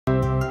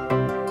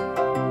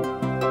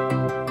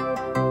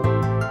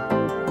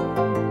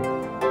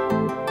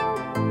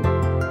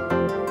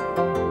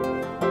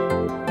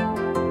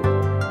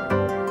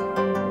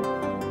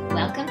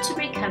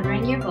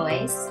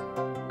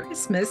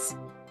Christmas.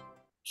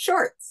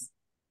 Shorts.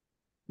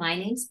 My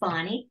name's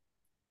Bonnie.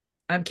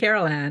 I'm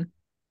Carol Ann.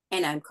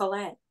 And I'm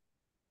Collette.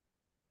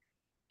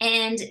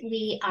 And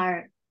we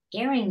are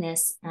airing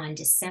this on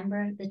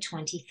December the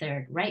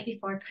 23rd, right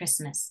before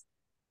Christmas.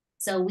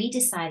 So we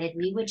decided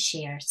we would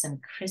share some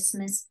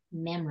Christmas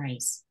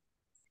memories.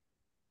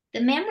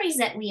 The memories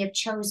that we have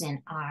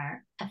chosen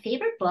are a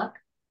favorite book,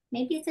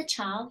 maybe as a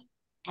child,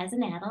 as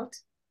an adult,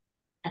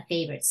 a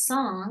favorite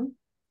song,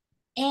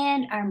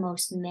 and our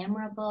most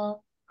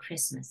memorable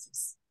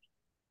Christmases.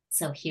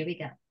 So here we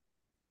go.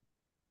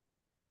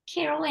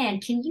 Carol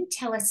Ann, can you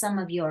tell us some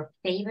of your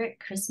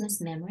favorite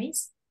Christmas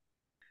memories?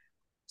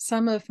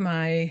 Some of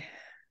my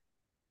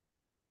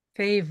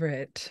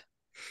favorite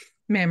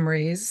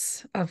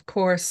memories, of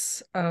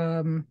course,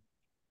 are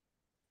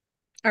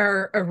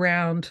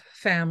around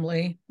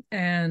family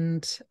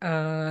and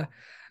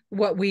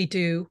what we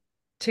do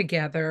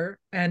together.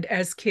 And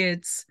as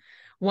kids,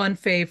 one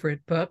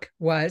favorite book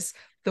was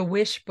the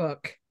Wish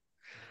book.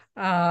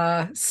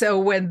 So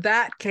when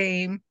that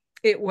came,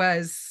 it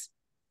was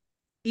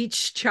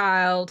each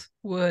child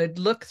would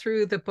look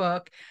through the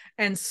book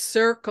and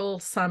circle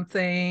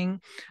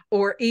something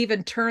or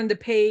even turn the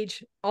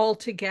page all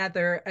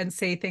together and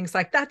say things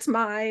like, that's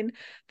mine,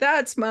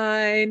 that's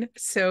mine.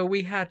 So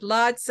we had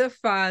lots of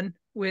fun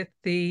with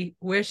the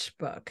Wish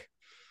book.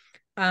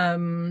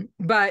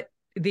 But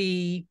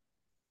I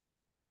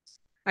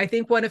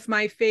think one of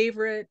my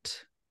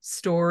favorite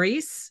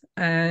stories,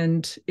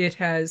 and it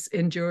has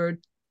endured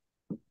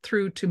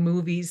through to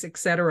movies,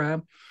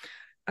 etc.,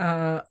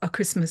 A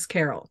Christmas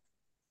Carol.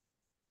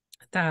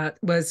 That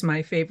was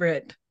my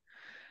favorite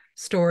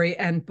story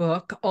and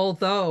book,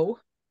 although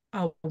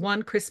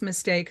one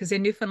Christmas day, because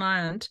in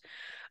Newfoundland,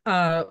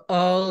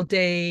 all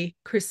day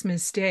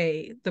Christmas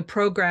day, the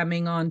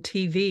programming on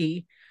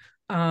TV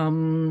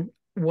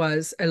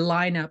was a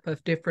lineup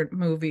of different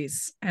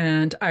movies.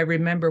 And I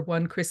remember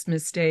one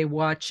Christmas day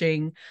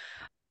watching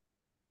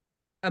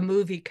a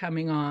movie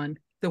coming on,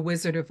 The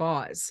Wizard of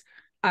Oz.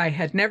 I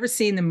had never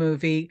seen the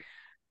movie.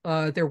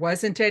 There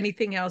wasn't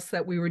anything else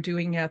that we were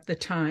doing at the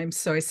time.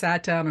 So I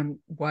sat down and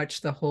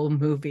watched the whole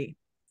movie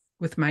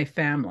with my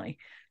family.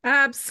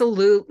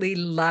 Absolutely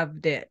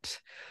loved it.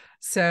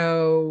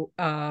 So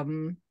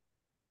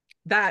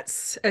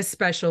that's a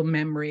special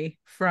memory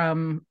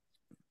from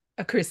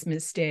a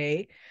Christmas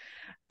day.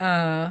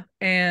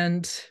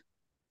 And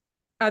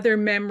other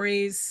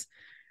memories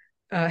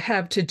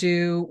have to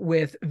do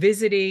with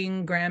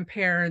visiting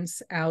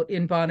grandparents out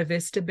in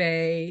Bonavista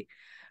Bay,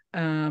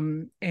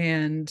 and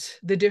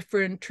the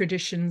different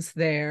traditions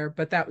there.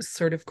 But that was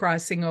sort of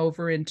crossing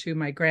over into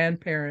my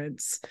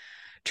grandparents'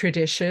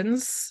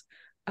 traditions.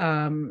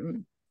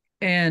 And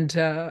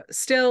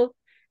still,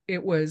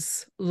 it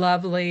was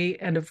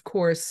lovely. And of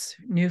course,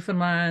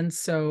 Newfoundland.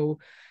 So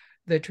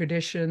the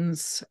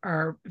traditions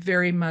are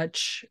very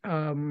much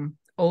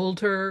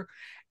older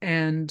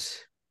and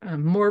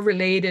more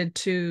related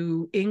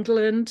to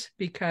England,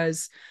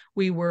 because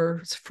we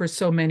were for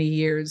so many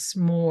years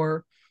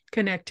more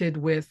connected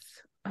with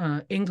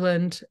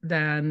England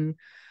than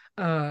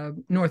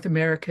North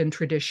American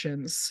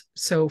traditions.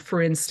 So, for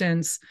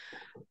instance,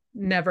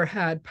 never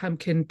had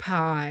pumpkin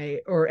pie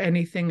or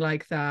anything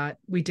like that.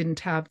 We didn't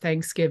have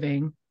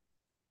Thanksgiving.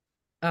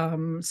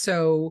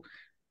 So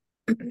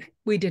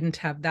we didn't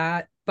have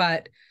that,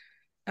 but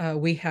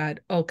we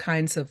had all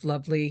kinds of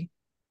lovely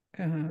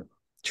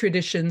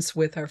traditions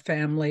with our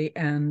family,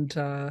 and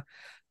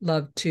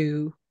loved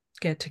to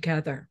get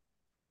together.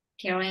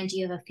 Carol Ann, do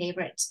you have a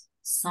favorite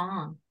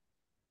song?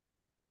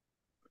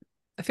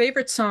 A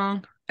favorite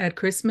song at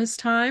Christmas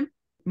time?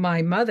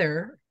 My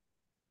mother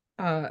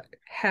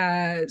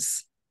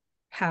has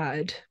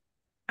had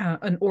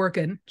an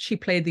organ. She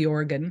played the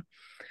organ.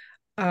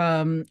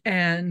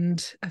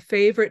 And a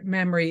favorite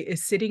memory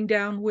is sitting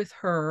down with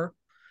her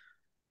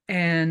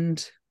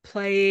and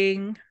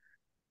playing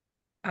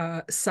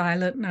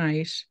Silent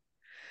Night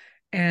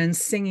and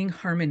singing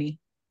harmony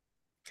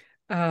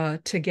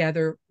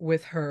together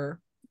with her.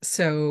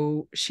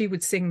 So she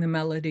would sing the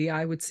melody,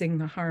 I would sing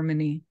the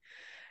harmony,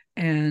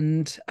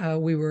 and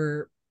we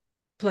were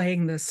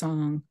playing the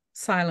song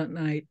Silent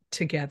Night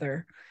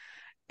together.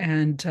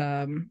 And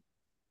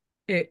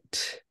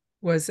it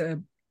was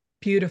a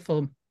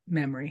beautiful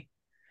memory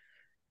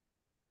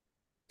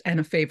and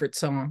a favorite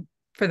song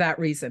for that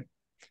reason.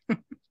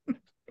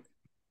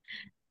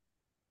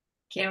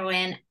 Carol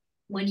Ann,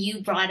 when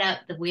you brought up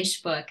the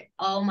Wish book,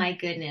 oh my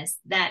goodness,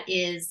 that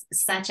is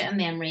such a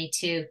memory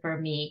too for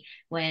me.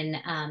 When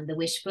the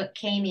Wish book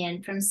came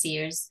in from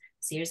Sears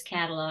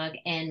catalog,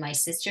 and my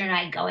sister and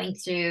I going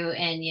through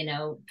and,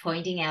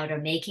 pointing out or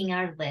making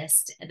our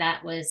list,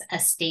 that was a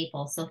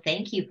staple. So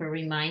thank you for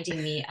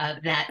reminding me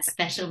of that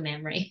special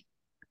memory.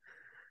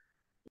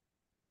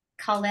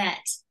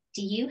 Collette,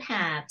 do you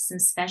have some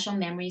special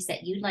memories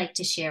that you'd like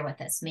to share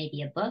with us?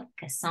 Maybe a book,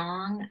 a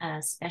song,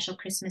 a special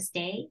Christmas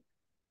day?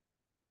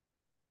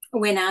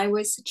 When I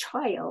was a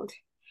child,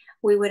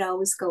 we would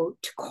always go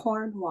to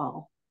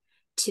Cornwall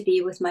to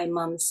be with my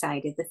mom's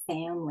side of the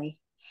family.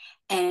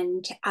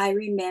 And I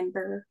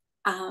remember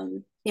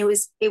it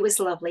was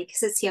lovely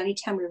because it's the only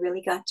time we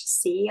really got to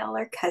see all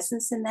our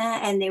cousins in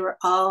that, and they were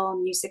all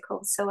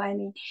musical. So I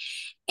mean,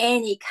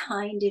 any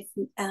kind of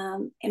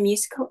a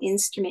musical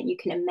instrument you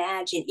can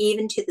imagine,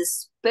 even to the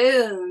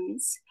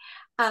spoons,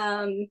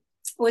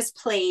 was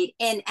played.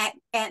 And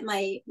at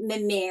my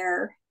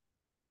Mimere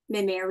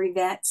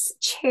Rivette's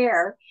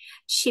chair,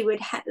 she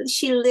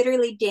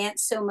literally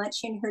danced so much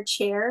in her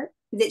chair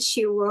that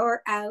she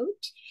wore out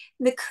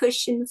the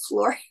cushion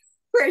floor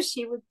where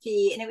she would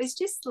be. And it was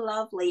just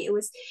lovely. It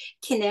was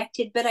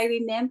connected. But I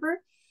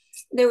remember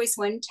there was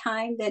one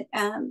time that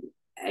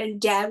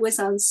Dad was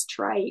on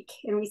strike,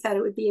 and we thought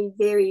it would be a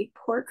very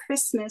poor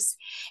Christmas.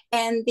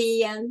 And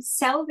the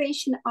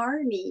Salvation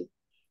Army,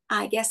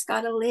 I guess,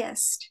 got a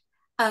list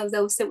of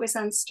those that was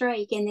on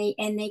strike, and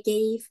they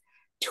gave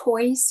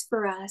toys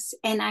for us.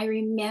 And I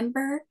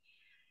remember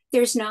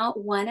there's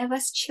not one of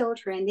us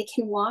children that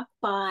can walk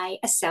by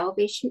a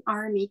Salvation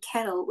Army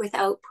kettle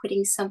without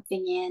putting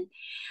something in,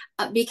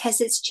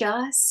 because it's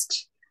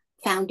just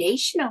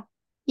foundational,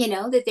 you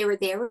know, that they were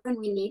there when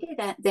we needed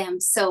them.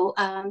 So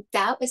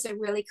that was a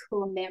really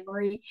cool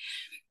memory.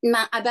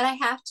 But I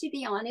have to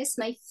be honest,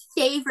 my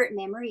favorite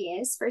memory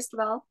is, first of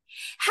all,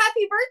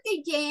 happy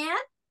birthday, Dan,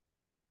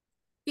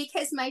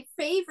 because my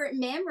favorite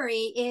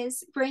memory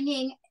is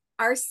bringing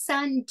our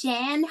son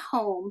Dan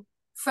home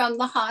from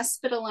the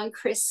hospital on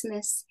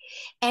Christmas,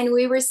 and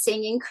we were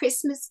singing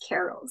Christmas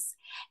carols.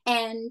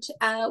 And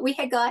we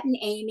had gotten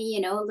Amy,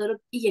 you know, a little,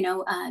 you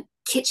know,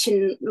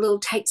 kitchen, little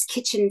Tyke's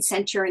kitchen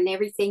center and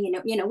everything.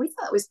 You know, we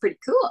thought it was pretty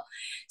cool.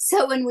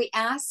 So when we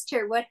asked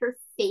her what her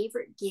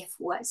favorite gift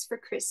was for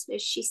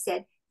Christmas, she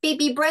said,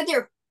 "Baby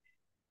brother."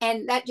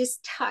 And that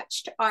just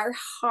touched our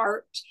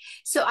heart.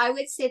 So I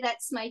would say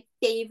that's my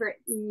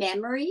favorite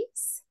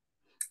memories.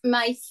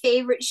 My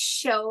favorite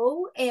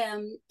show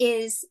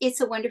is It's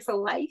a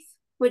Wonderful Life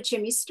with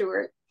Jimmy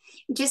Stewart.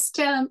 Just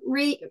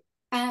it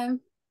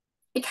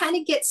kind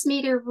of gets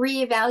me to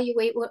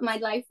reevaluate what my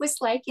life was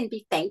like and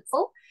be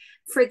thankful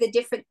for the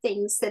different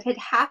things that had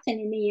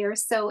happened in the year.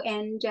 So,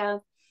 and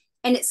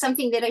it's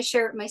something that I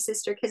share with my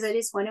sister because it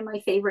is one of my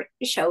favorite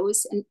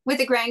shows. And with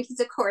the grandkids,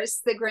 of course,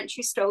 The Grinch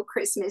Who Stole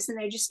Christmas, and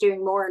they're just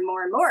doing more and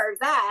more and more of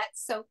that.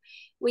 So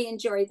we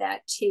enjoy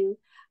that too.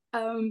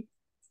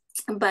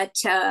 But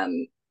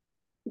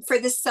for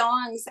the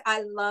songs,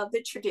 I love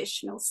the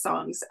traditional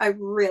songs. I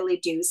really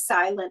do.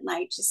 Silent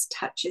Night just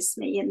touches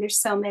me, and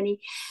there's so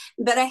many.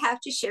 But I have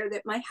to share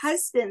that my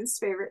husband's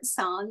favorite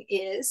song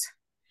is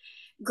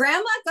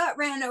Grandma Got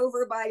Ran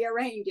Over by a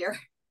Reindeer.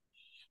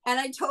 And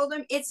I told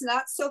him it's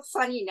not so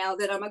funny now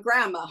that I'm a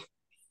grandma.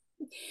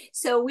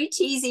 So we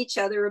tease each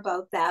other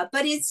about that,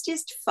 but it's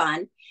just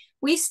fun.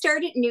 We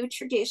started new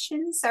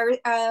traditions.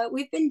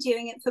 We've been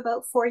doing it for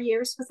about 4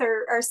 years with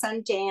our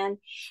son Dan,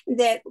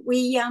 that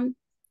we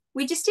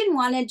just didn't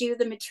want to do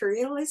the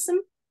materialism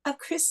of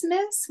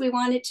Christmas. We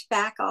wanted to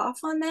back off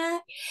on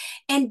that.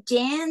 And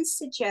Dan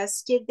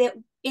suggested that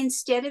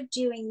instead of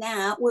doing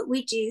that, what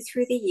we do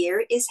through the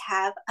year is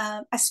have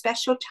a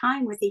special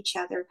time with each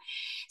other.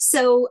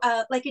 So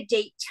like a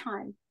date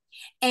time.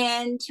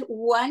 And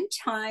one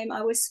time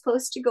I was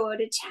supposed to go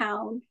out of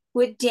town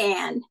with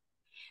Dan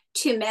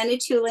to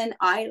Manitoulin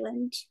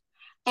Island.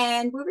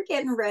 And we were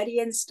getting ready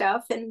and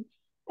stuff. And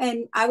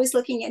I was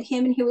looking at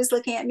him and he was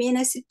looking at me, and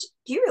I said,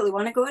 "Do you really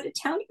want to go out of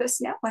town?" He goes,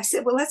 "No." I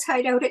said, "Well, let's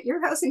hide out at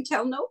your house and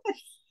tell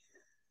nobody."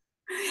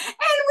 And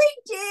we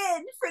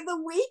did for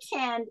the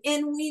weekend,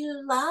 and we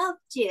loved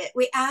it.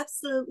 We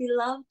absolutely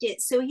loved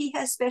it. So he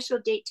has special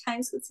date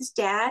times with his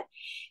dad,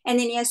 and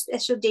then he has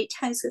special date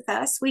times with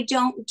us. We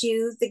don't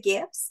do the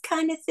gifts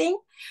kind of thing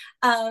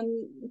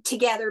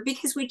together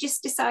because we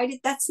just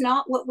decided that's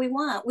not what we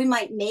want. We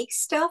might make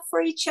stuff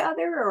for each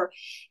other or,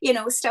 you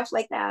know, stuff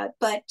like that.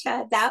 But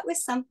that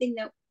was something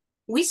that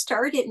we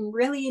started and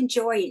really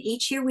enjoy. And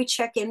each year we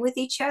check in with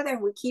each other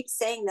and we keep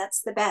saying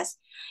that's the best.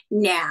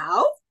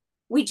 Now,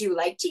 we do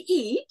like to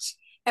eat,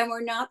 and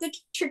we're not the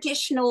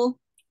traditional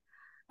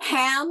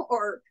ham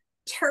or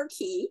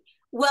turkey.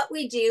 What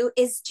we do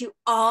is do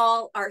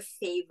all our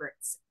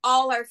favorites,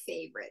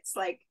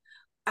 like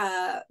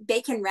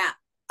bacon wrap,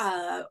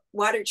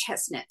 water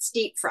chestnuts,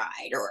 deep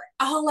fried, or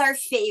all our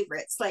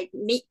favorites like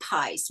meat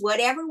pies.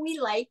 Whatever we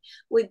like,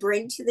 we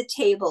bring to the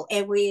table,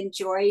 and we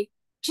enjoy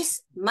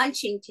just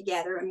munching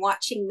together and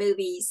watching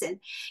movies. And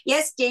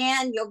yes,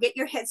 Dan, you'll get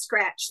your head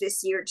scratched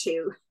this year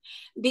too,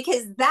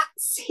 because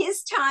that's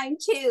his time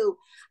too.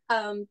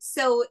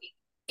 So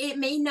it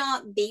may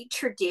not be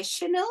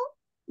traditional,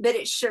 but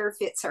it sure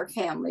fits our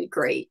family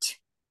great.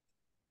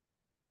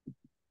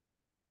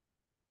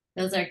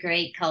 Those are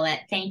great,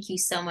 Collette. Thank you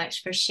so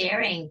much for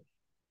sharing.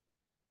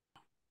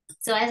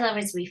 So as I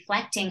was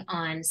reflecting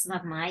on some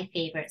of my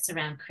favorites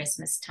around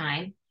Christmas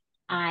time,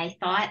 I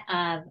thought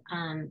of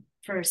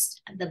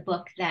first the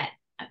book that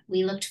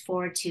we looked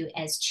forward to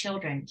as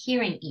children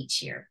hearing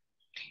each year.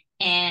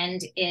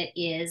 And it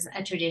is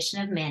a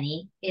tradition of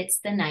many. It's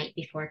The Night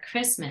Before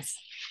Christmas.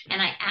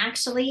 And I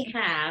actually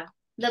have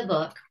the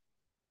book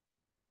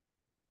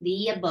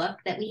the book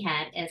that we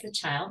had as a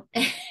child.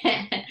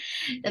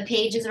 The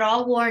pages are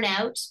all worn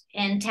out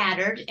and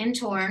tattered and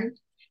torn.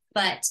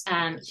 But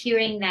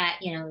hearing that,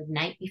 you know, the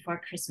night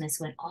before Christmas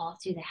went all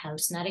through the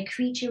house. Not a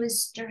creature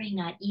was stirring,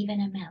 not even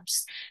a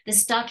mouse. The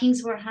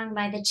stockings were hung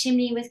by the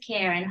chimney with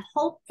care, and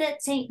hoped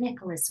that St.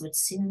 Nicholas would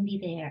soon be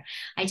there.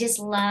 I just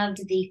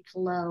loved the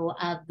flow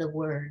of the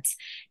words,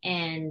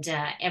 and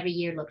every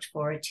year looked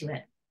forward to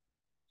it.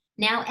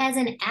 Now, as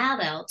an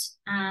adult,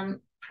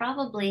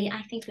 probably,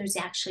 I think there's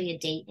actually a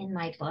date in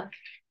my book,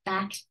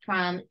 back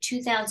from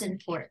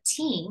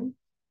 2014,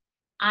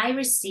 I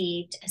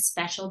received a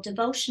special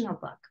devotional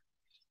book,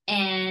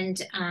 and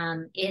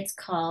it's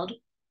called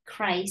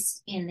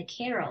Christ in the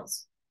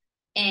Carols.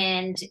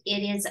 And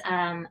it is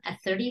a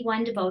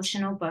 31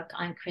 devotional book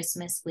on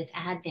Christmas with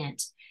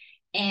Advent.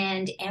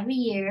 And every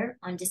year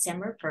on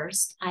December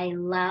 1st, I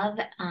love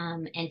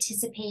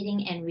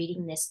anticipating and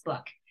reading this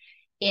book.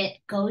 It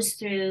goes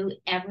through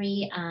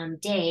every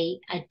day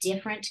a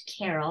different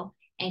carol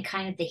and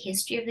kind of the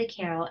history of the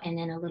carol, and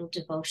then a little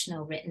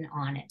devotional written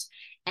on it.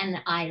 And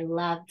I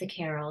love the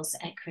carols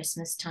at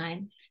Christmas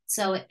time,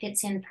 so it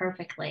fits in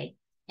perfectly.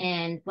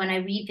 And when I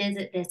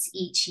revisit this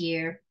each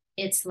year,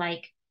 it's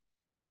like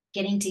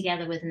getting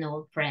together with an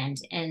old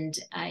friend, and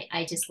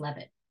I just love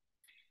it.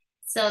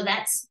 So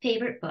that's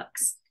favorite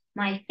books.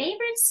 My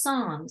favorite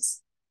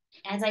songs,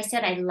 as I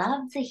said, I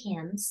love the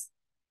hymns,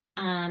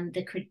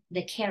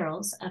 the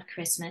carols of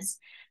Christmas,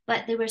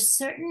 but there were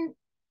certain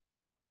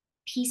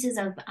pieces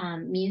of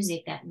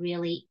music that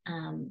really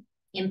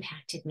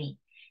impacted me.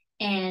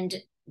 And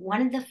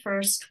one of the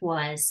first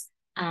was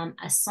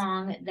a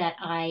song that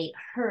I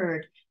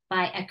heard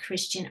by a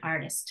Christian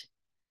artist.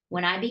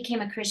 When I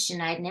became a Christian,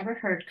 I'd never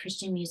heard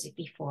Christian music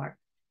before.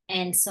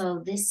 And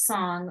so this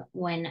song,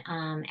 when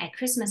at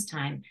Christmas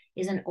time,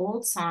 is an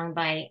old song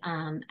by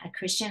a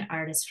Christian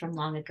artist from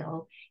long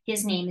ago.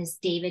 His name is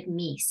David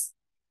Meese.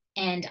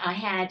 And I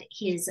had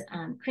his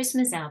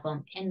Christmas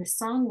album, and the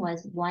song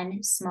was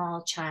One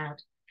Small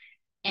Child.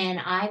 And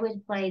I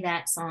would play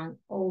that song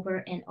over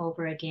and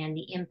over again,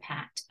 the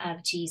impact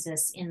of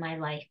Jesus in my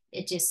life.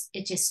 It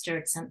just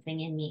stirred something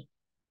in me.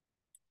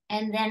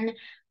 And then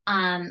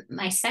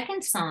my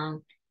second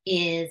song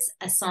is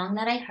a song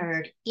that I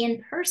heard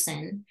in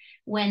person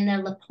when the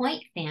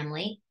LaPointe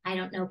family, I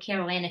don't know,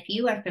 Carol Ann, if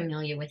you are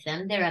familiar with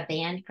them, they're a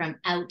band from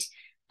out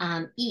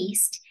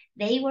east.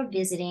 They were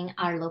visiting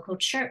our local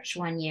church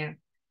one year,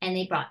 and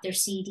they brought their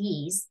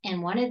CDs,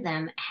 and one of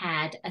them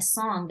had a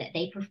song that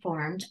they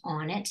performed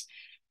on it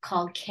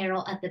called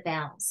Carol of the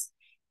Bells.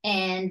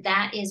 And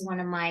that is one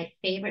of my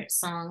favorite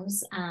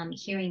songs,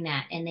 hearing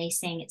that, and they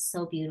sang it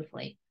so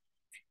beautifully.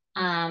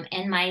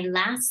 And my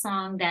last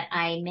song that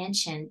I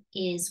mentioned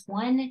is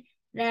one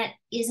that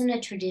isn't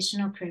a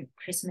traditional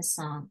Christmas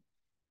song,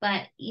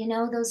 but you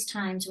know those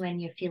times when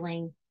you're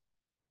feeling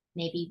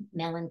maybe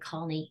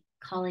melancholy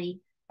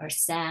or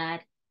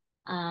sad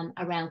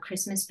around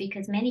Christmas,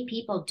 because many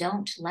people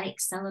don't like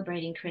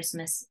celebrating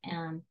Christmas,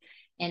 and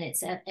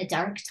it's a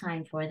dark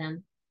time for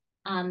them.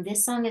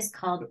 This song is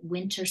called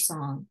Winter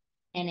Song,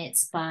 and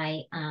it's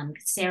by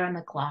Sarah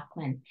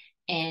McLachlan.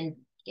 And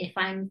if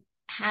I'm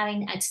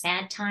having a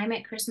sad time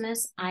at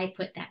Christmas, I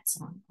put that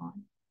song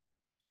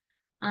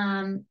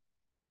on.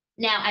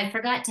 Now, I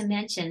forgot to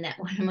mention that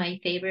one of my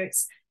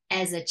favorites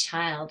as a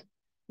child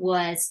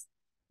was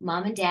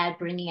Mom and Dad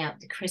bringing out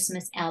the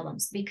Christmas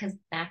albums, because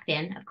back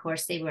then, of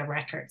course, they were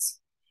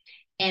records.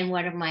 And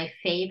one of my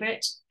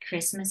favorite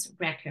Christmas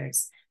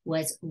records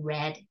was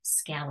Red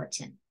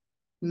Skeleton.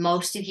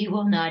 Most of you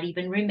will not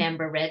even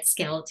remember Red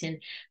Skeleton,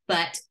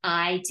 but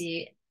I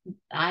do.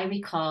 I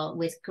recall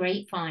with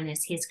great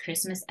fondness his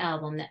Christmas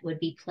album that would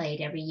be played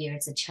every year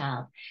as a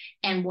child.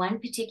 And one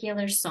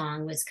particular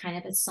song was kind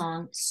of a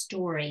song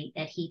story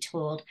that he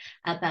told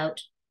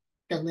about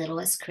the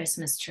littlest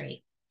Christmas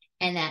tree.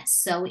 And that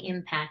so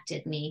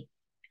impacted me.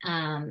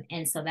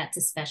 And so that's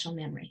a special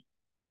memory.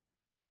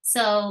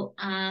 So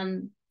I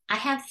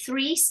have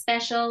three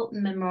special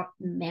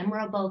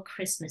memorable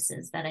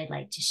Christmases that I'd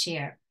like to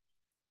share.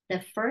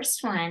 The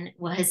first one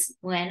was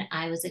when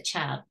I was a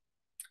child.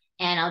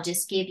 And I'll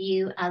just give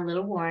you a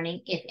little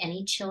warning. If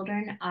any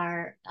children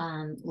are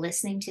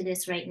listening to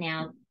this right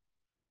now,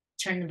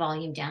 turn the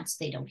volume down so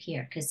they don't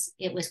hear, because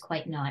it was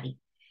quite naughty.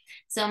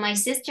 So my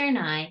sister and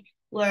I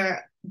were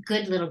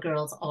good little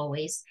girls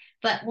always.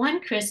 But one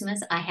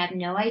Christmas, I have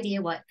no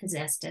idea what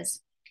possessed us.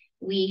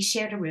 We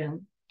shared a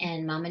room,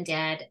 and Mom and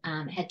Dad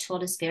had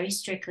told us very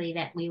strictly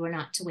that we were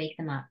not to wake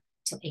them up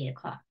till 8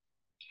 o'clock.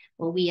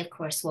 Well, we, of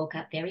course, woke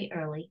up very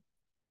early.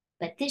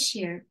 But this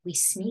year, we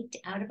sneaked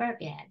out of our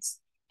beds,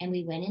 and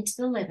we went into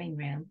the living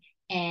room,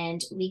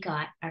 and we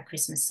got our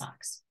Christmas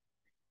socks.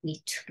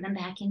 We took them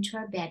back into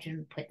our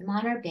bedroom, put them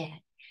on our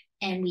bed,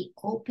 and we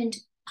opened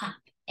up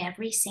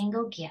every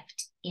single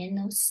gift in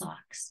those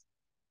socks,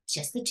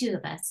 just the two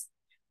of us,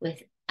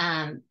 with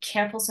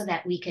careful so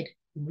that we could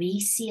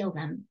reseal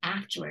them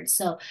afterwards.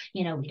 So,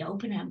 we'd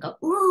open it and go,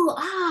 ooh,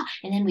 ah,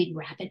 and then we'd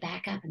wrap it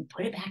back up and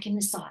put it back in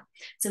the sock.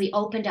 So we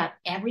opened up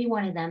every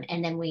one of them.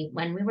 And then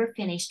when we were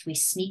finished, we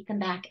sneaked them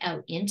back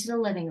out into the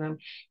living room,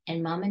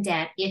 and Mom and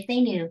Dad, if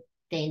they knew,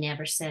 they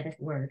never said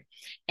a word.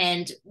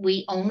 And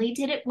we only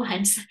did it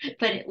once,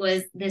 but it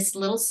was this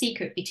little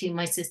secret between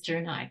my sister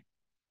and I.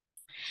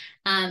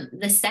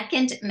 The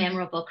second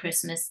memorable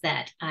Christmas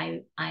that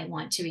I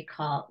want to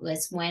recall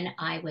was when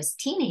I was a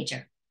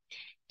teenager.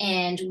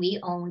 And we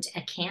owned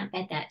a camp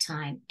at that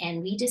time.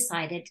 And we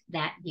decided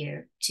that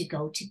year to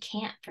go to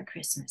camp for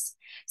Christmas.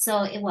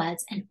 So it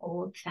was an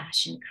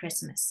old-fashioned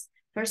Christmas.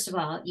 First of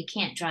all, you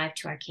can't drive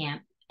to our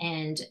camp.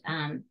 And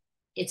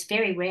it's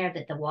very rare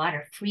that the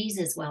water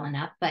freezes well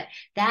enough. But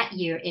that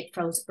year it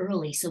froze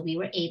early. So we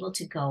were able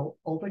to go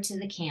over to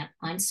the camp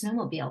on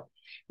snowmobile.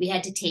 We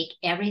had to take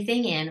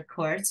everything in, of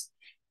course,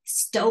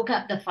 stoke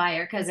up the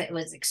fire because it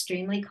was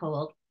extremely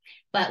cold.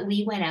 But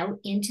we went out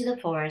into the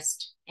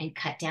forest and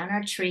cut down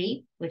our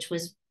tree, which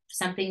was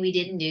something we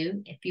didn't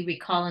do. If you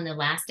recall in the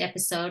last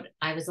episode,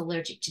 I was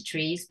allergic to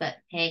trees, but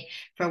hey,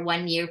 for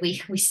 1 year,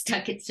 we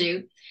stuck it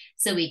through.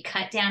 So we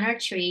cut down our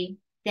tree.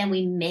 Then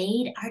we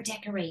made our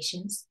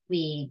decorations.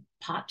 We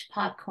popped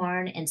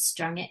popcorn and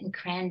strung it in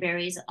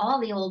cranberries, all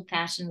the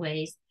old-fashioned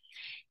ways,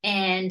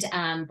 and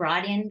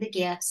brought in the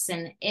gifts.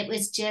 And it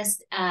was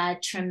just a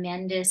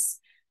tremendous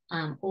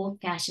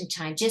old-fashioned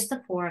time, just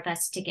the four of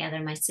us together,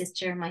 my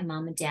sister, my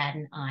mom and dad,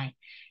 and I,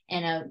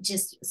 and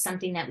just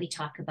something that we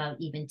talk about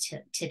even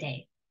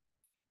today.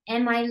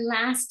 And my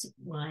last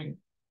one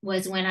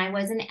was when I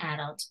was an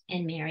adult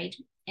and married,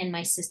 and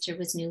my sister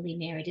was newly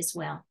married as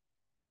well.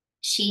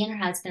 She and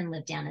her husband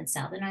lived down in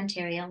Southern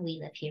Ontario. We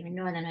live here in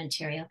Northern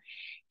Ontario.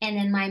 And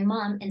then my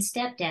mom and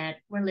stepdad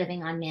were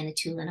living on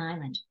Manitoulin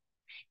Island.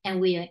 And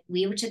we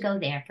were to go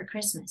there for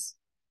Christmas.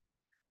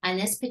 On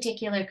this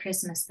particular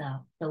Christmas,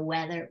 though, the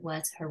weather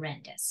was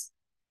horrendous.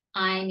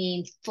 I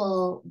mean,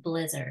 full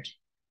blizzard.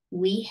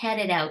 We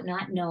headed out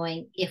not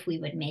knowing if we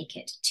would make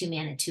it to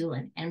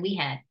Manitoulin, and we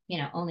had,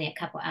 only a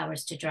couple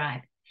hours to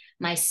drive.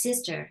 My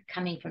sister,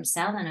 coming from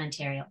Southern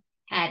Ontario,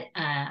 had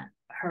a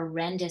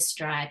horrendous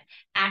drive.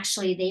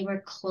 Actually, they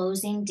were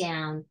closing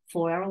down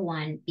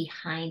 401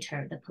 behind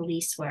her. The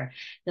police were.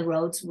 The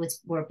roads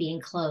were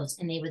being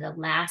closed, and they were the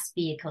last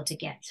vehicle to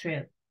get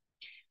through.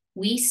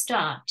 We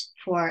stopped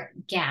for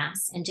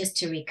gas and just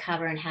to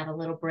recover and have a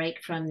little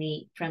break from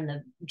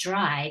the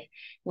drive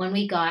when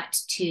we got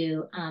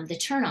to the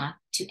turnoff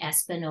to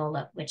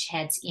Espanola, which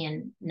heads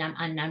in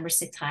on number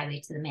 6 highway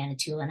to the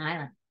Manitoulin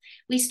Island.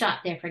 We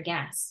stopped there for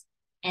gas,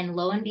 and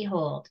lo and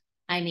behold,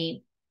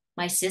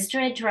 my sister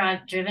had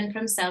driven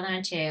from Southern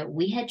Ontario.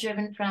 We had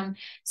driven from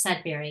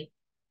Sudbury,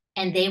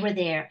 and they were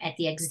there at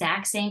the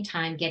exact same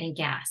time getting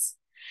gas,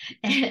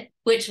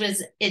 which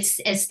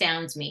it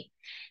astounds me.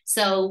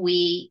 So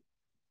we,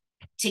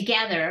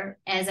 together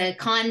as a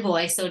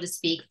convoy, so to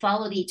speak,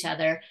 followed each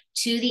other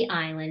to the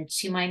island,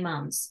 to my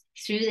mom's,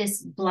 through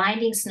this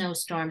blinding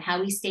snowstorm. How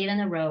we stayed on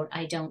the road,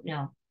 I don't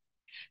know.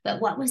 But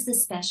what was the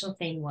special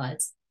thing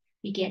was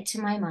we get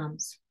to my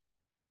mom's,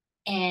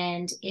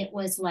 and it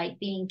was like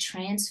being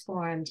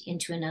transformed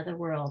into another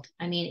world.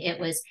 It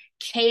was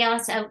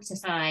chaos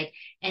outside,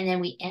 and then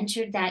we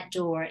entered that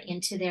door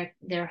into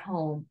their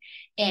home,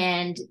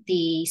 and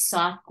the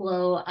soft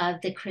glow of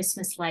the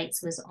Christmas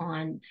lights was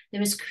on. There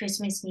was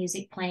Christmas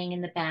music playing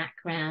in the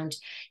background.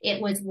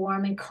 It was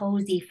warm and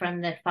cozy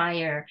from the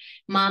fire.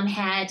 Mom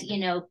had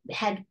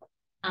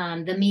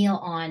the meal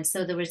on,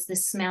 so there was the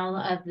smell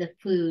of the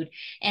food,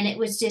 and it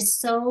was just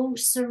so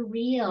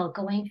surreal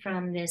going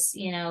from this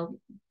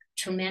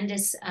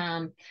tremendous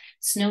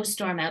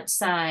snowstorm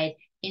outside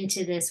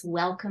into this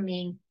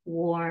welcoming,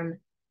 warm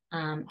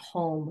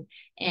home.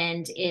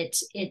 And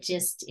it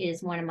just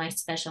is one of my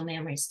special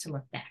memories to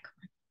look back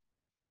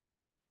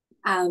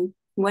on.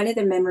 One of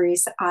the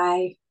memories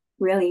I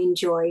really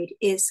enjoyed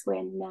is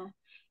when,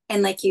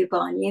 and like you,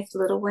 Bonnie, if the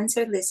little ones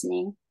are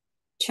listening,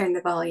 turn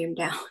the volume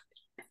down.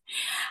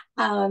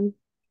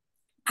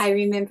 I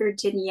remember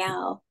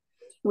Danielle.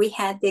 We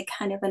had the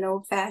kind of an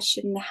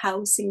old-fashioned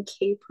house in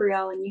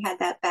Caprel, and you had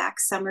that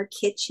back summer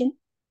kitchen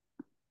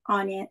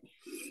on it.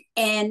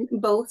 And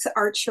both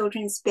our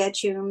children's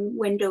bedroom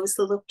windows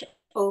looked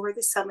over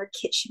the summer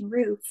kitchen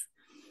roof.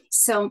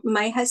 So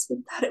my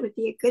husband thought it would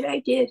be a good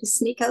idea to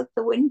sneak out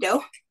the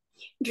window,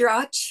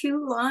 draw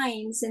 2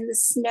 lines in the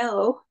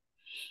snow,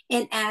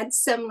 and add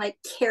some like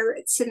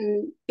carrots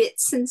and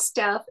bits and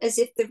stuff as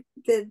if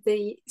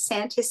the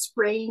Santa's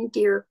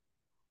reindeer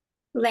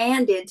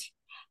landed.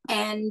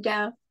 And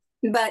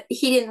but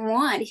he didn't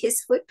want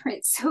his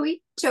footprint, so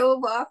he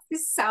dove off the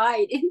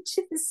side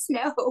into the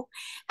snow.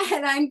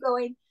 And I'm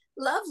going,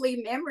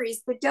 lovely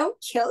memories, but don't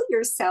kill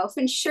yourself.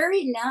 And sure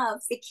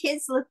enough, the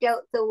kids looked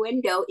out the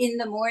window in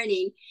the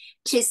morning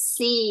to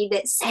see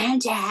that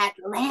Santa had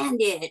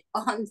landed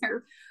on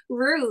their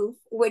roof,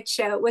 which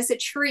was a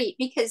treat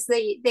because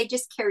they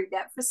just carried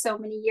that for so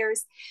many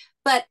years.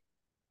 But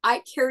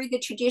I carry the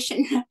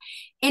tradition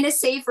in a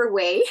safer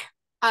way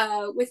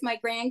with my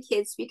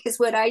grandkids, because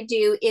what I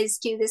do is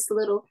do this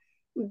little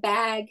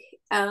bag.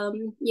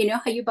 You know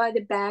how you buy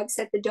the bags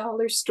at the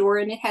dollar store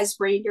and it has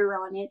reindeer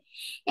on it?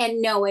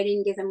 And no, I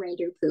didn't give them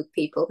reindeer poop,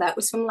 people. That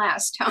was from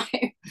last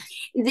time.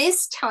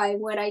 This time,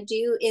 what I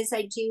do is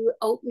I do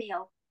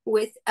oatmeal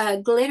with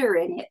glitter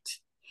in it.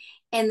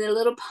 And the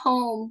little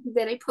poem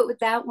that I put with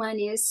that one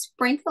is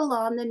sprinkle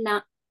on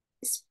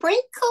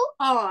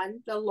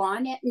the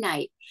lawn at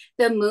night.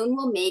 The moon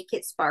will make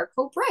it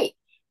sparkle bright.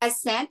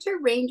 As Santa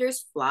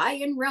reindeers fly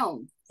and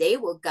roam, they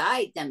will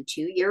guide them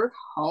to your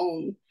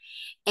home.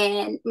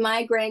 And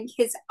my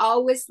grandkids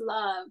always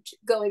loved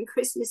going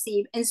Christmas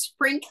Eve and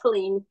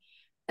sprinkling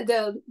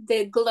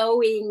the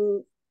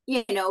glowing,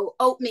 you know,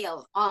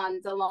 oatmeal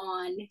on the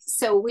lawn.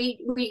 So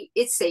we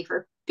it's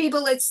safer.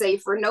 People, it's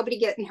safer. Nobody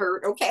getting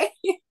hurt, okay?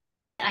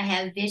 I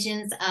have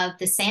visions of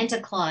the Santa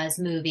Claus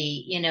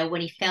movie, you know, when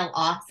he fell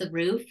off the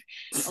roof,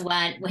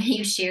 when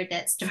you shared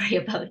that story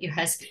about your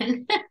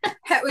husband.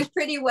 That was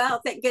pretty well.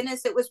 Thank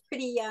goodness it was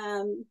pretty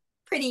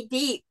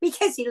deep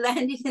because he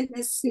landed in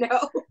the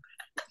snow.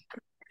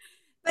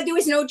 But there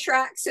was no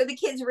track, so the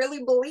kids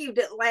really believed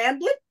it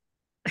landed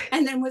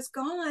and then was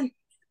gone.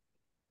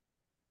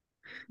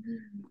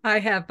 I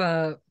have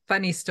a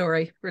funny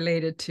story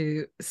related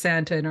to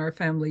Santa in our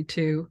family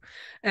too.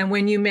 And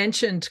when you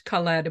mentioned,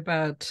 Collette,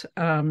 about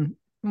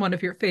one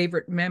of your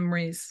favorite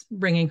memories,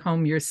 bringing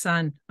home your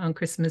son on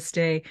Christmas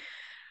Day,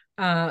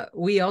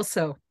 we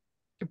also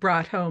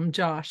brought home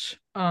Josh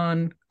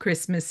on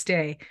Christmas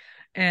Day,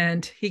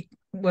 and he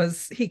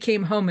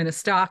came home in a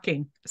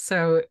stocking,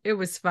 so it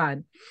was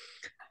fun.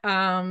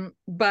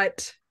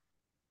 But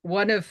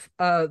one of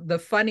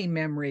the funny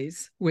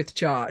memories with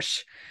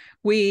Josh,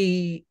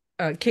 we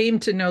came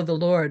to know the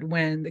Lord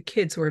when the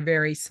kids were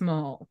very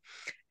small.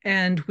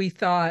 And we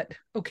thought,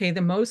 okay,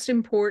 the most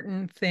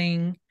important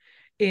thing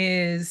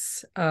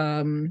is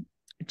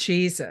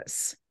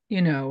Jesus,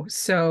 you know.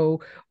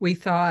 So we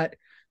thought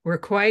we're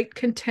quite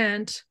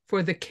content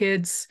for the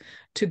kids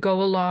to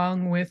go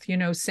along with, you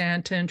know,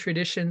 Santa and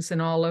traditions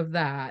and all of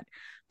that.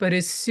 But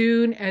as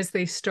soon as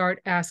they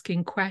start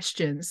asking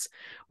questions,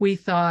 we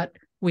thought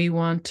we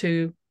want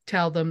to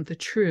tell them the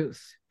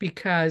truth,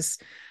 because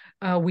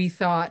we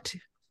thought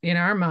in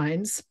our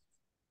minds,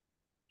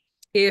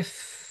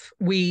 if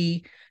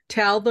we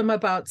tell them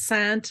about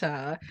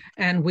Santa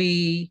and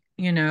we,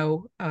 you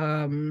know,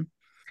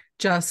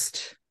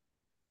 just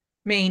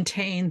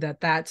maintain that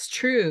that's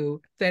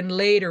true, then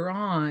later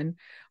on,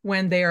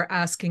 when they are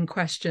asking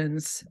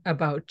questions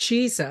about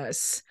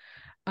Jesus,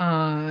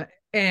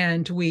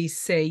 and we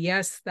say,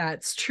 yes,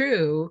 that's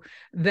true,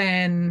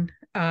 then,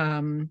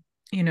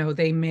 you know,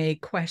 they may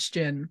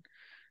question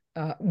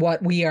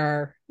what we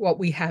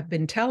have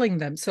been telling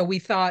them. So we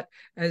thought,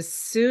 as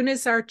soon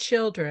as our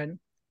children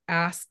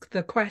ask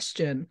the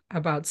question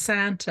about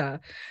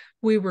Santa,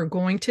 we were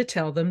going to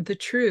tell them the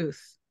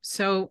truth.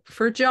 So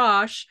for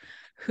Josh,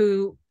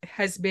 who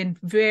has been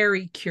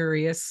very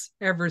curious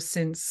ever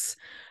since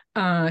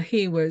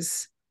he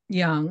was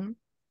young,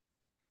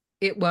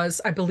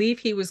 I believe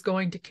he was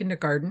going to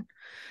kindergarten,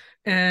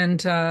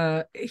 and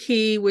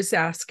he was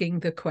started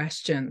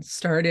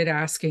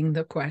asking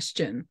the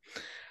question.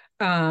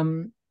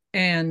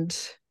 And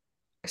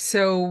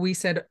so we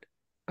said,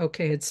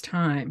 okay, it's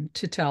time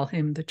to tell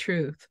him the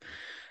truth.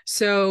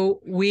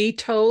 So we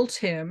told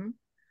him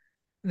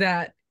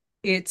that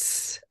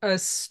it's a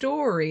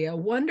story, a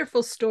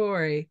wonderful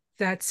story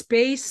that's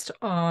based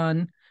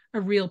on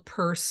a real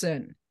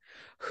person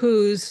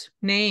whose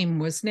name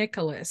was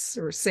Nicholas,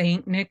 or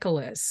Saint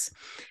Nicholas.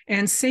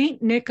 And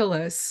Saint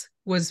Nicholas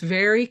was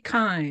very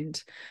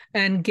kind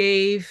and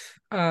gave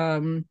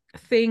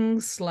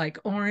things like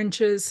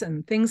oranges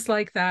and things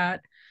like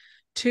that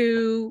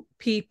to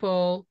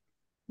people,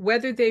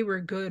 whether they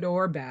were good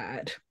or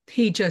bad.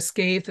 He just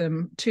gave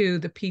them to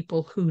the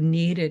people who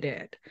needed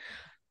it.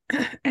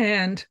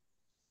 And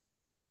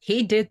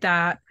he did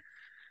that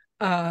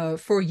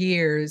for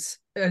years,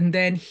 and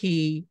then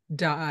he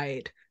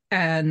died.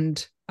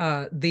 And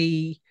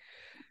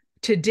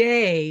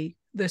today,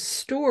 the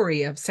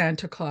story of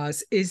Santa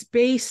Claus is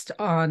based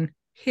on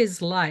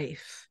his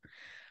life,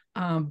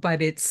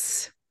 but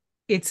it's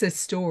a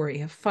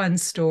story, a fun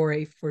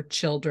story for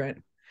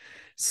children.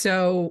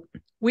 So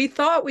we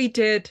thought we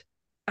did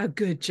a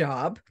good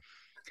job.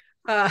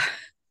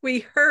 We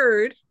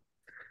heard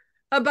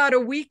about a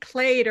week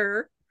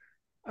later,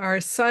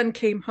 our son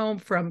came home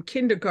from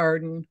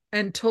kindergarten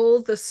and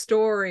told the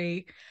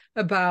story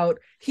about,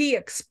 he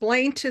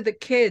explained to the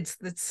kids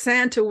that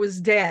Santa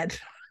was dead.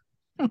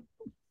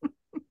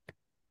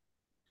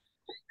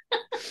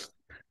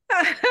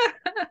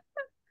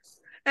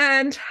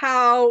 And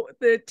how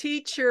the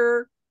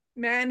teacher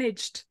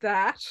managed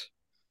that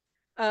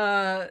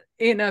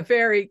in a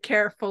very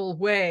careful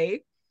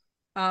way.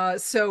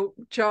 So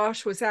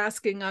Josh was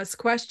asking us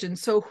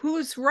questions. So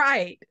who's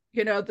right?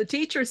 You know, the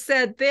teacher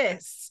said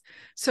this,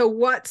 so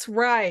what's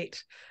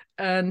right?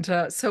 And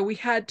so we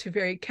had to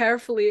very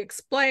carefully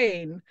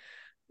explain,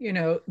 you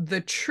know,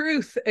 the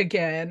truth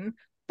again,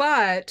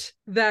 but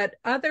that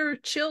other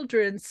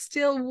children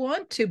still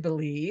want to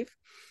believe.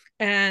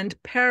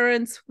 and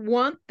parents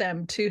want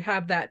them to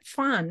have that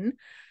fun.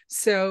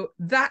 So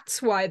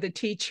that's why the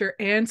teacher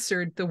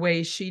answered the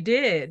way she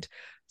did.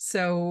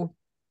 So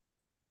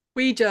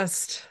we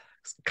just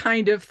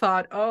kind of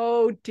thought,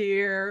 oh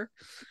dear.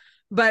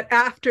 But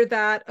after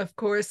that, of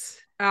course,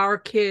 our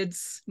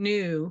kids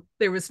knew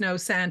there was no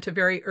Santa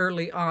very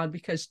early on,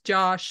 because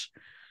Josh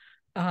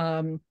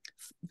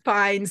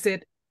finds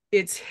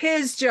it's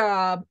his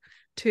job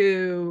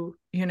to,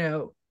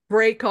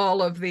 break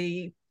all of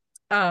the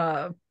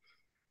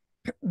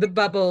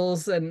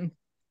bubbles and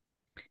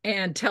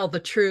tell the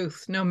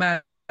truth, no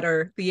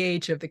matter the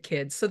age of the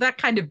kids. So that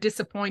kind of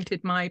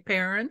disappointed my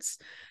parents,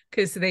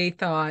 because they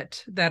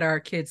thought that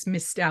our kids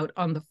missed out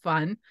on the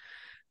fun.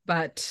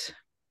 But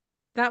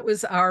that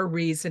was our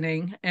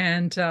reasoning,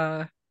 and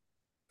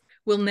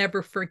we'll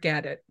never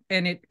forget it.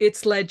 And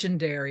it's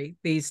legendary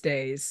these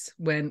days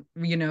when,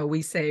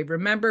 we say,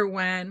 remember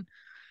when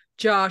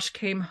Josh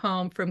came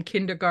home from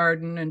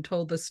kindergarten and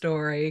told the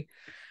story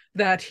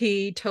that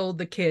he told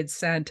the kids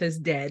Santa's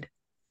dead.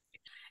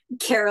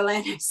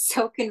 Carolyn, I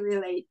so can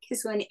relate,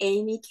 because when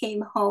Amy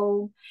came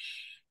home,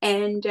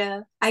 and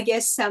I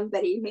guess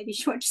somebody, maybe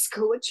she went to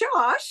school with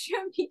Josh,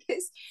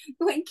 because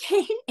when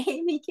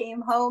Amy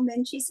came home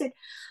and she said,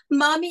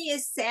 Mommy,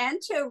 is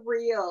Santa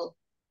real?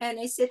 And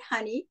I said,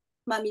 honey,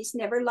 Mommy's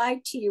never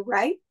lied to you,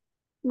 right?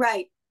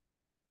 Right.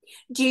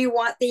 Do you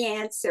want the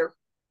answer?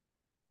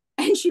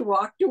 And she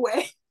walked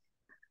away.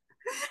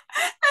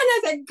 And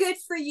I said, good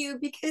for you,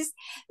 because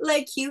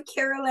like you,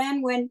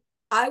 Carolyn, when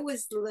I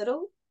was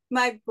little,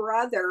 my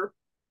brother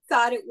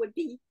thought it would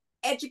be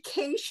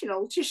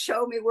educational to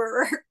show me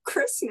where our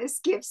Christmas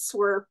gifts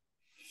were.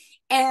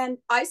 And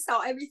I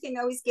saw everything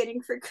I was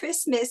getting for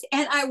Christmas,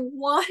 and I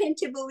wanted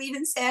to believe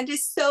in Santa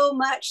so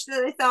much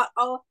that I thought,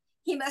 oh,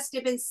 he must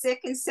have been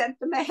sick and sent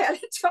them ahead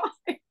of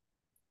time.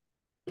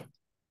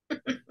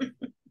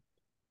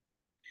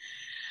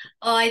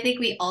 Oh, I think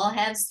we all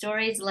have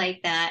stories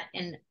like that.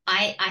 And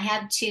I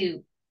have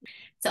two.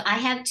 So I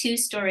have two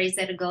stories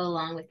that go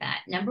along with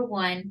that. Number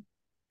one,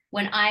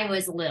 when I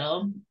was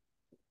little,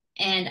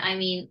 and I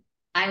mean,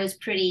 I was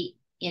pretty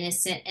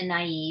innocent and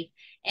naive.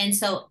 And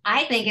so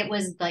I think it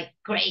was like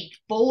grade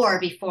 4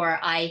 before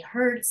I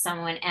heard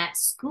someone at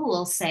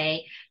school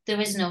say there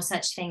was no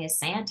such thing as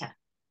Santa.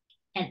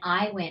 And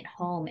I went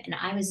home and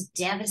I was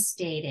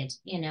devastated,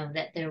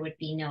 that there would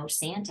be no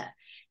Santa.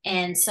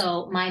 And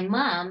so my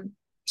mom,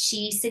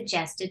 she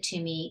suggested to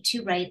me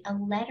to write a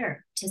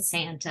letter to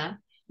Santa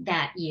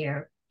that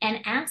year and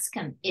ask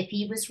him if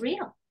he was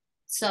real.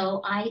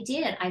 So I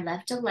did. I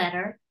left a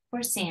letter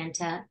for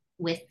Santa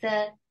with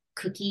the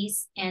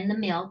cookies and the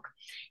milk,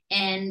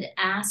 and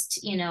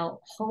asked,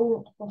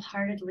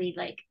 wholeheartedly,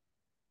 like,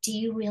 do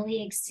you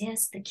really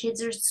exist? The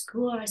kids at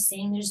school are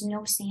saying there's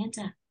no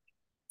Santa.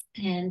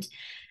 And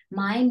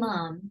my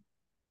mom,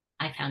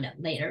 I found out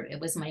later it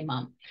was my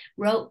mom,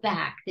 wrote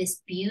back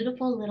this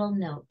beautiful little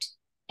note.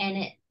 And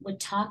it would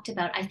talked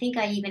about, I think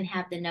I even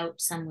have the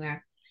note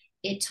somewhere.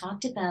 It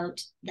talked about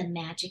the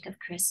magic of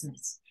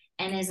Christmas.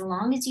 And as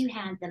long as you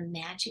had the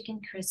magic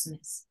in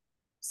Christmas,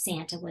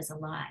 Santa was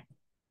alive.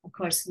 Of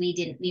course,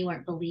 we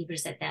weren't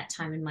believers at that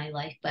time in my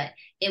life, but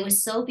it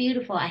was so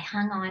beautiful. I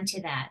hung on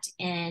to that.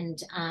 And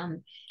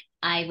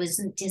I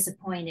wasn't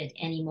disappointed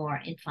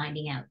anymore in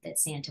finding out that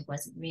Santa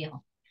wasn't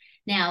real.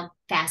 Now,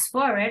 fast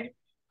forward,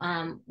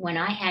 when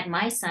I had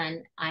my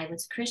son, I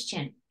was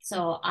Christian.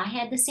 So I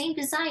had the same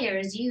desire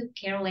as you,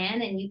 Carol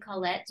Ann, and you,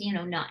 Collette,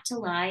 not to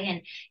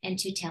lie and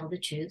to tell the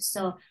truth.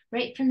 So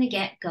right from the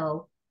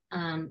get-go,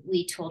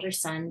 we told our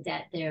son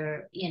that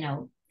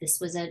this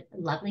was a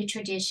lovely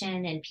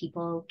tradition and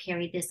people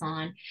carried this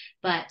on,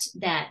 but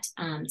that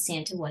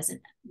Santa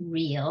wasn't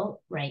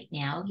real right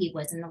now. He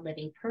wasn't a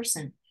living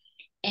person.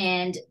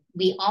 And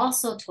we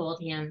also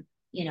told him,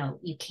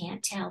 you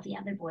can't tell the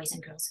other boys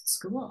and girls at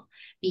school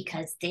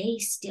because they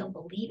still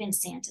believe in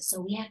Santa. So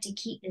we have to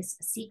keep this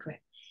a secret.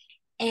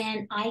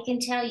 And I can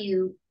tell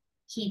you,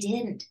 he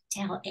didn't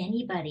tell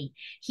anybody.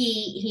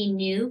 He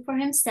knew for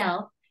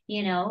himself,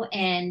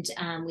 and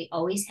we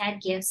always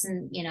had gifts,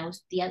 and,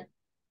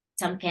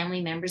 some family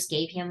members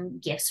gave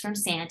him gifts from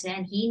Santa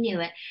and he knew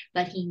it,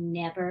 but he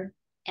never,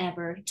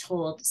 ever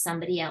told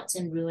somebody else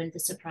and ruined the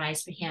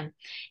surprise for him.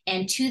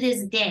 And to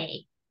this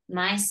day,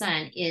 my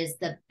son is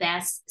the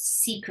best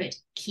secret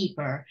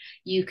keeper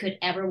you could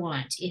ever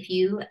want. If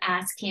you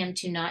ask him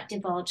to not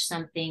divulge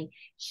something,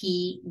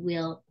 he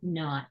will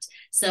not.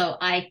 So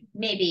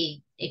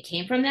maybe it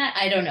came from that.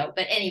 I don't know.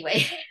 But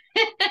anyway,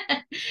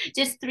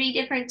 just 3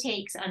 different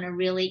takes on a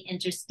really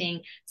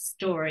interesting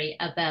story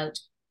about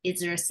is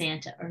there a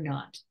Santa or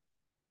not.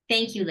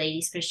 Thank you,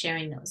 ladies, for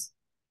sharing those.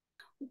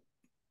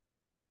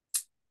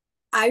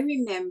 I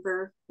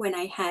remember when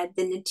I had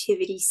the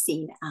nativity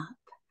scene up,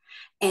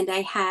 and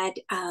I had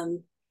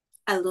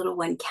a little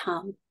one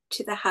come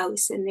to the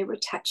house, and they were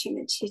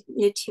touching the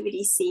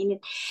nativity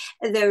scene,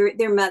 and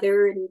their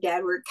mother and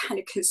dad were kind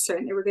of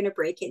concerned they were going to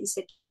break it, and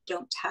said,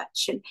 don't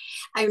touch. And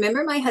I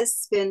remember my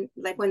husband,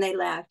 like when they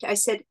left, I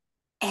said,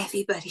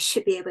 everybody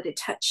should be able to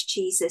touch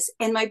Jesus.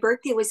 And my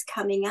birthday was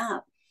coming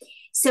up.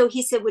 So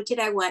he said, what did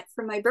I want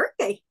for my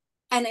birthday?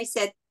 And I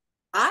said,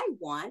 I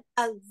want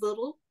a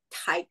little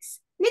Tykes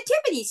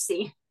nativity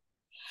scene.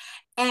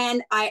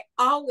 And I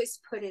always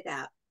put it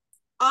up,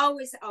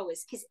 always,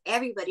 because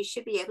everybody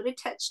should be able to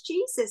touch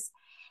Jesus.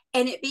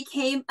 And it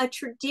became a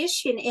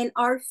tradition in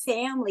our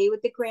family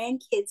with the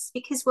grandkids,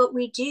 because what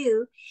we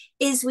do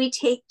is we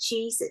take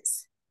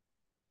Jesus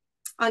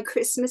on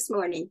Christmas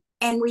morning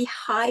and we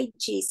hide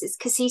Jesus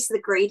because he's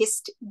the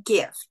greatest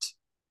gift.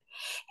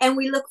 And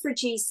we look for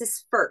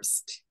Jesus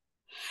first.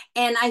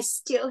 And I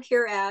still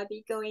hear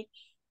Abby going,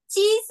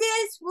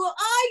 Jesus, where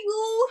are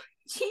you?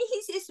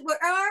 Jesus, where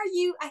are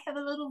you? I have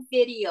a little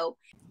video.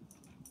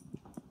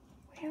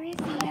 Where is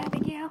he,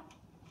 Abigail?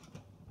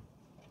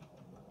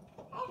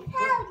 I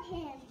found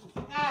him.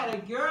 Atta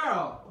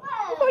girl.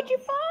 Whoa. What'd you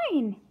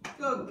find?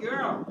 Good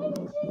girl. Who'd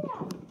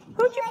you? He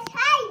was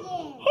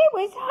hiding. He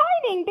was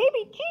hiding,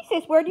 baby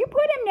Jesus. Where'd you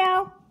put him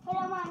now? Put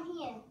him on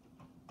here.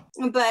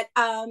 But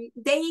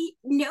they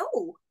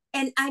know.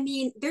 And I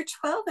mean, they're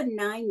 12 and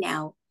 9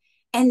 now,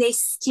 and they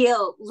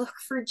still look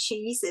for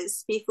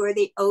Jesus before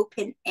they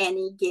open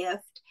any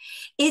gift.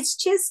 It's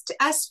just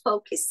us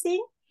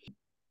focusing.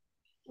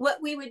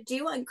 What we would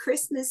do on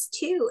Christmas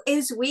too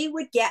is we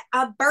would get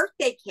a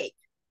birthday cake,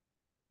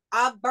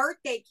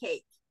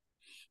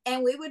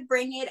 and we would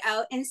bring it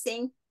out and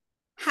sing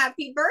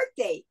happy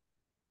birthday.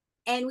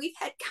 And we've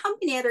had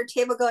company at our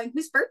table going,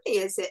 whose birthday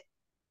is it?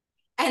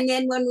 And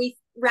then when we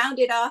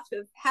rounded off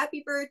of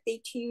happy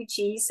birthday to you,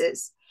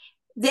 Jesus,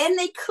 then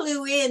they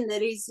clue in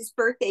that it's his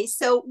birthday.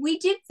 So we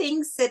did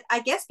things that, I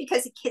guess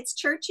because of kids'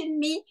 church and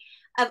me,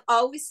 I've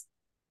always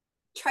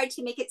tried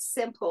to make it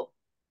simple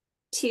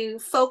to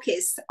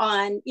focus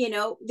on, you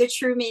know, the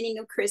true meaning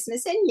of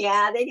Christmas. And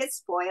yeah, they get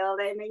spoiled.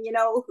 I mean, you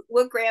know,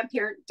 what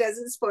grandparent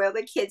doesn't spoil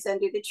the kids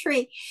under the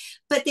tree?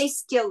 But they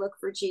still look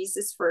for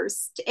Jesus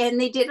first. And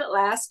they did it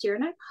last year,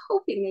 and I'm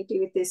hoping they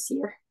do it this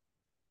year.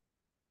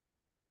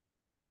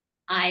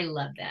 I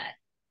love that.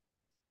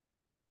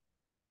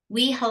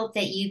 We hope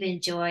that you've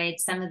enjoyed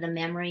some of the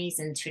memories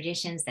and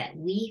traditions that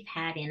we've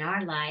had in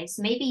our lives.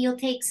 Maybe you'll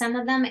take some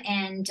of them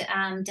and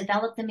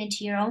develop them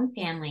into your own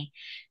family.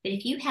 But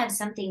if you have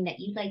something that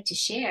you'd like to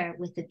share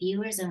with the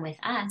viewers and with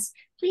us,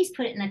 please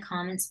put it in the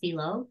comments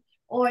below,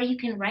 or you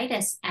can write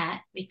us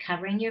at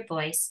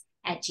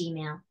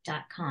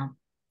recoveringyourvoice@gmail.com.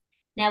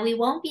 Now, we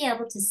won't be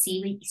able to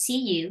see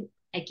you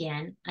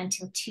again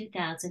until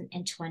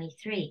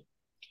 2023.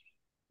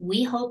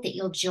 We hope that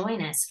you'll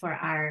join us for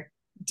our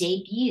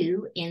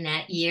debut in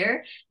that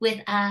year with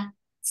a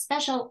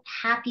special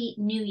Happy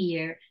New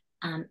Year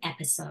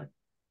episode.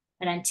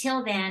 But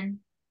until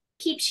then,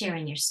 keep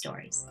sharing your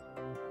stories.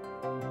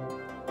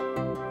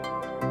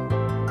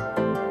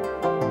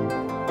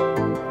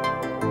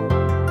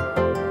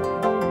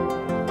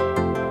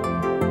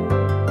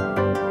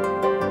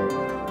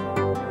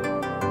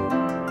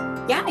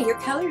 Yeah, your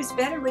color is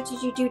better. What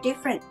did you do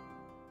different?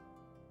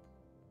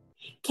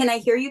 Can I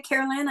hear you,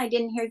 Carolyn? I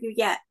didn't hear you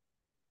yet.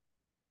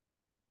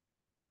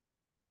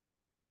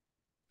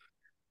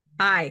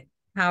 Hi,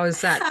 how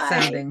is that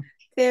sounding?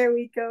 There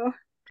we go.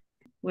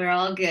 We're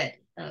all good.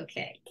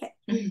 Okay.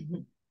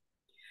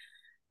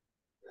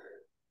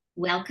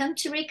 Welcome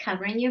to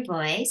Recovering Your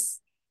Voice.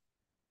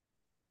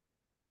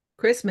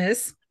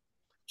 Shorts.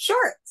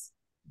 Christmas.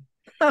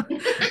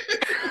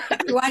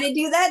 You want to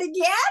do that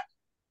again?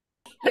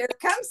 Here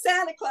comes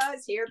Santa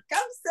Claus. Here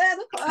comes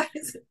Santa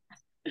Claus.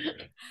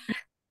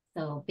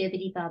 So,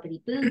 bibbidi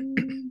bobbidi boo,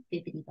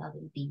 bibbidi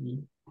bobbidi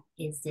bee.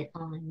 Is it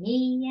on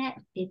me yet?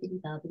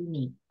 Bibbidi bobbidi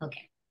me.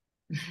 Okay.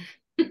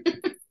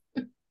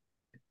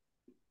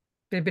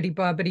 Bibbidi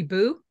bobbidi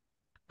boo.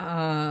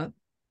 I'm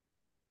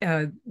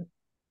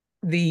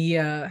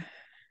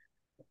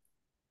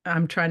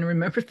trying to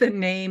remember the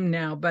name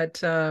now,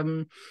 but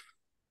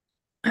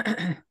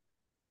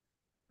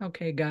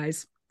okay,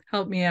 guys,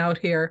 help me out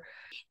here.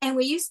 And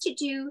we used to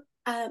do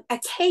a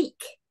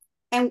cake.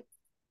 And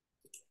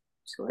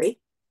sorry,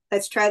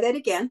 let's try that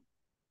again.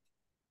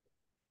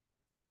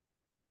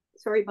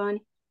 Sorry,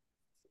 Bonnie.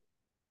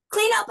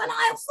 Clean up an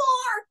aisle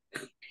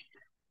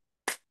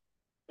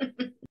floor.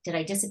 Did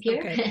I disappear?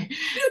 Okay.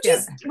 You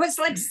just was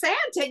like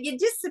Santa. You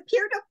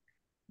disappeared up.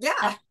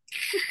 Yeah.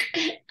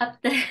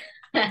 Up the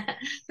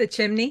The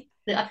chimney.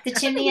 up the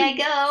chimney I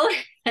go.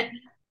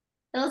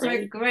 Those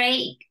were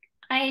great.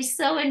 I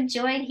so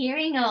enjoyed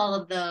hearing all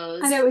of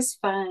those. And it was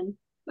fun.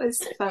 It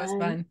was fun. It was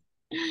fun.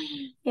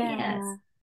 Yeah. Yes.